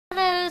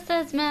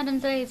Yes,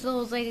 madams,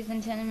 ladies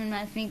and gentlemen,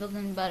 my sneakles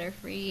and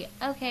butterfree.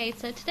 Okay,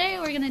 so today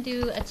we're gonna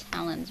do a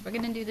challenge. We're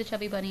gonna do the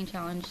Chubby Bunny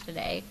challenge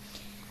today.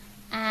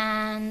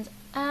 And,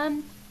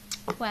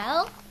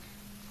 well,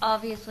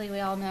 obviously we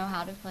all know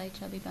how to play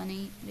Chubby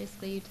Bunny.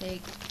 Basically, you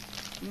take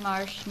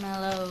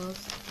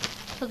marshmallows,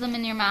 put them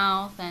in your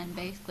mouth, and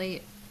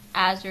basically,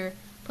 as you're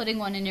putting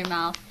one in your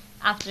mouth,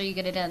 after you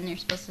get it in, you're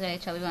supposed to say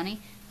Chubby Bunny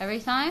every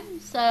time.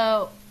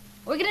 So,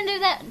 we're gonna do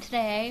that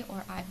today,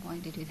 or I'm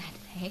going to do that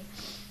today.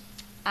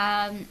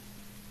 I'm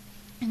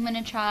going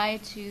to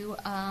try to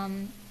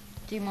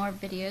do more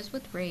videos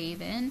with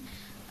Raven.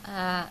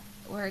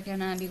 We're going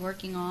to be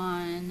working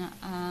on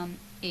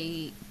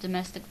a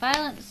domestic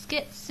violence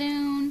skit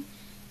soon,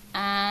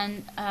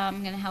 and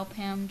I'm going to help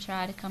him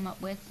try to come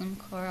up with some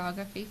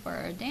choreography for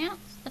a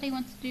dance that he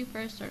wants to do for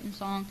a certain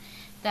song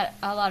that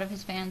a lot of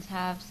his fans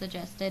have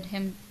suggested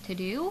him to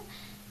do.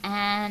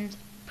 And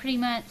pretty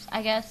much,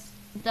 I guess,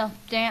 the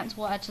dance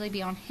will actually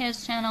be on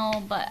his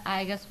channel, but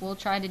I guess we'll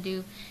try to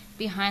do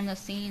behind the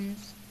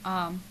scenes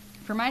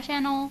for my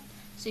channel,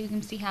 so you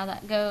can see how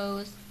that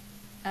goes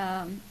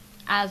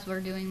as we're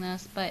doing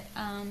this. But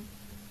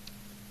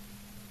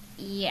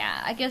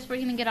yeah, I guess we're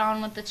gonna get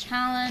on with the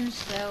challenge.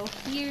 So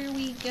here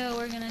we go.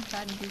 We're gonna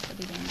try to do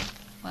Chubby Bunny.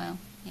 Well,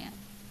 yeah,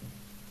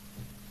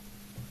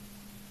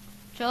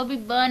 Chubby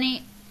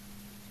Bunny,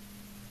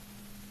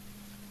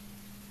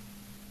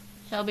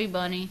 Chubby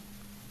Bunny.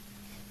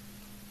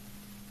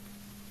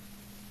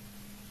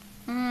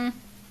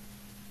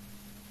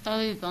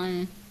 Chubby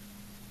Bunny.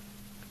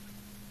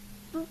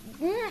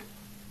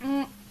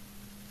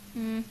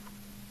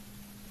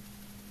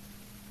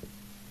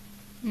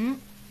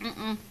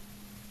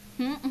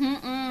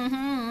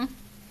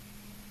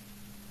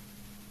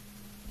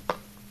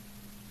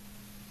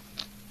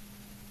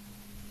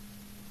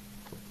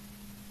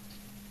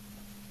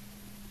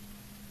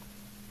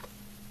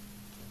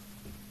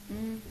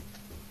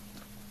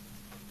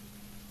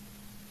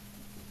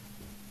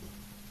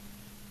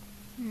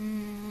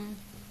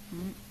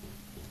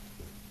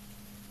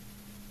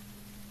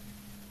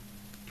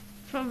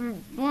 Chubby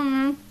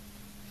Bunny.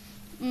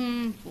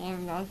 Sorry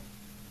guys.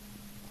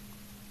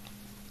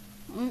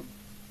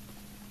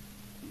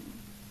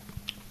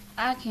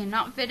 I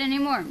cannot fit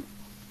anymore.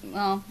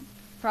 Well,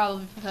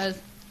 probably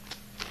because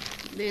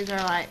these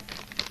are like,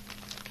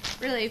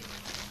 really,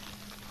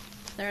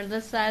 they're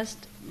this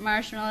sized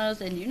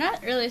marshmallows, and you're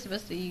not really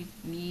supposed to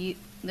eat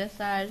this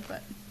size,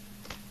 but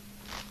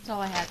that's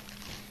all I have.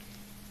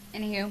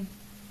 Anywho,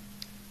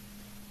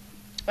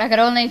 I could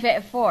only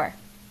fit 4.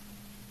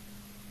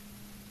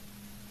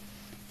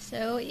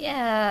 So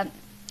yeah,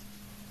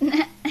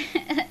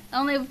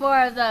 only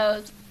 4 of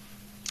those.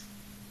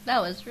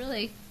 That was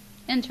really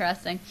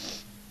interesting.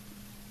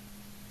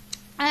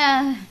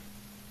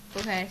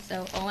 Okay,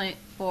 so only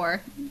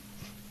 4.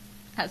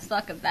 I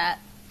suck at that.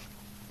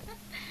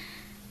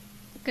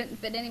 Couldn't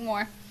fit any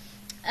more.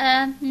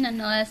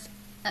 Nonetheless,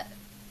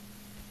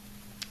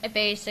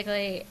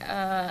 basically,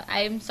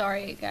 I'm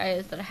sorry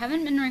guys that I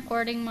haven't been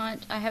recording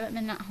much. I haven't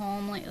been at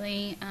home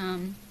lately.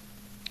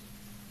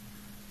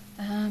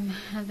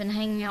 I've been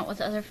hanging out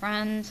with other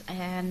friends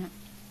and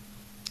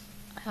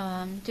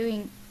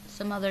doing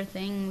some other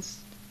things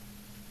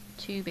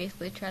to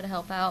basically try to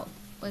help out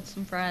with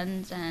some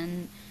friends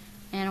and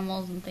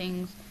animals and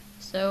things.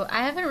 So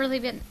I haven't really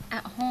been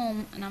at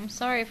home, and I'm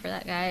sorry for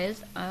that,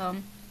 guys.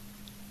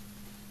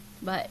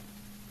 But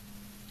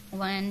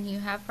when you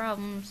have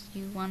problems,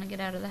 you want to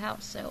get out of the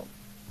house. So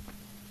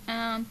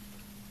that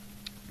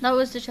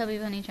was the Chubby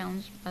Bunny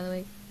challenge, by the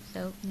way.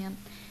 So yeah,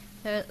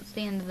 that's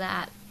the end of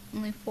that.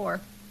 Only 4.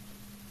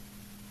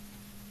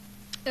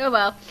 Oh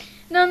well.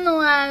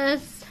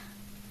 Nonetheless,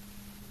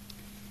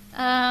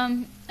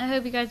 I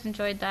hope you guys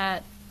enjoyed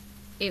that.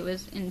 It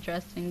was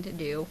interesting to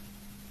do.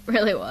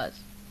 Really was.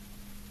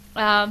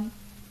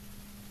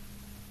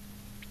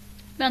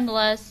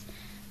 Nonetheless,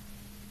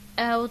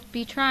 I'll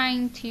be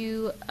trying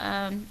to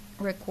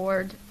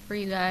record for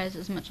you guys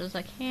as much as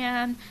I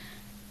can.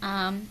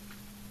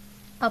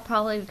 I'll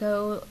probably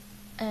go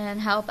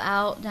and help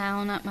out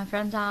down at my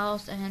friend's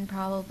house, and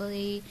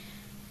probably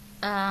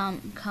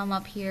come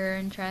up here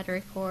and try to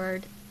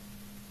record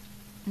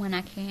when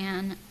I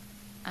can.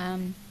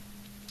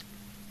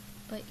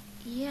 But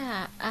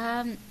yeah,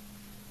 I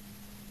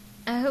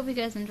hope you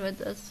guys enjoyed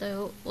this.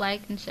 So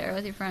like and share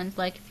with your friends.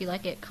 Like if you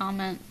like it,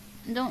 comment,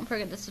 and don't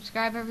forget to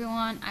subscribe,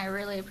 everyone. I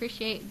really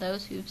appreciate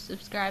those who've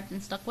subscribed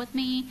and stuck with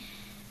me.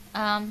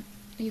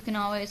 You can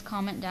always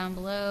comment down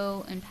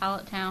below in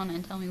Pallet Town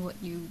and tell me what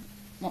you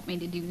want me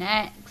to do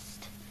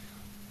next.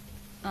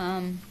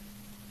 And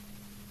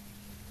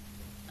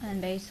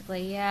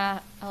basically, yeah,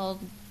 I'll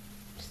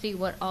see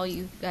what all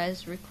you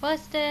guys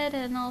requested,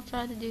 and I'll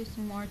try to do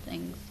some more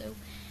things. So,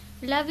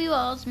 love you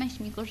all. It's my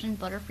Smeekles and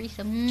Butterfree.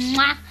 So,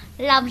 mwah,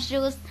 love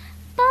yous.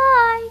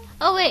 Bye.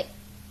 Oh wait,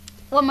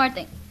 one more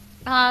thing.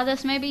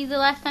 This may be the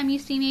last time you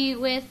see me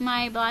with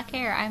my black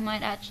hair. I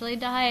might actually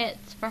dye it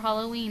for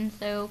Halloween.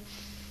 So,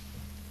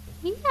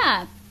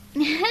 yeah.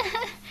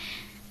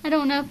 I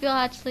don't know if you'll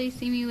actually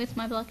see me with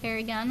my black hair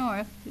again, or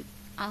if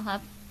I'll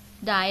have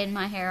dye in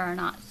my hair or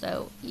not.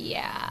 So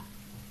yeah.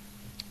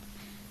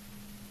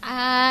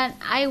 And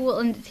I will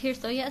end it here.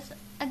 So yes,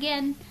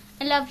 again,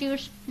 I love you.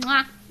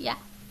 Mwah. Yeah.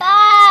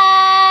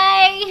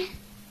 Bye.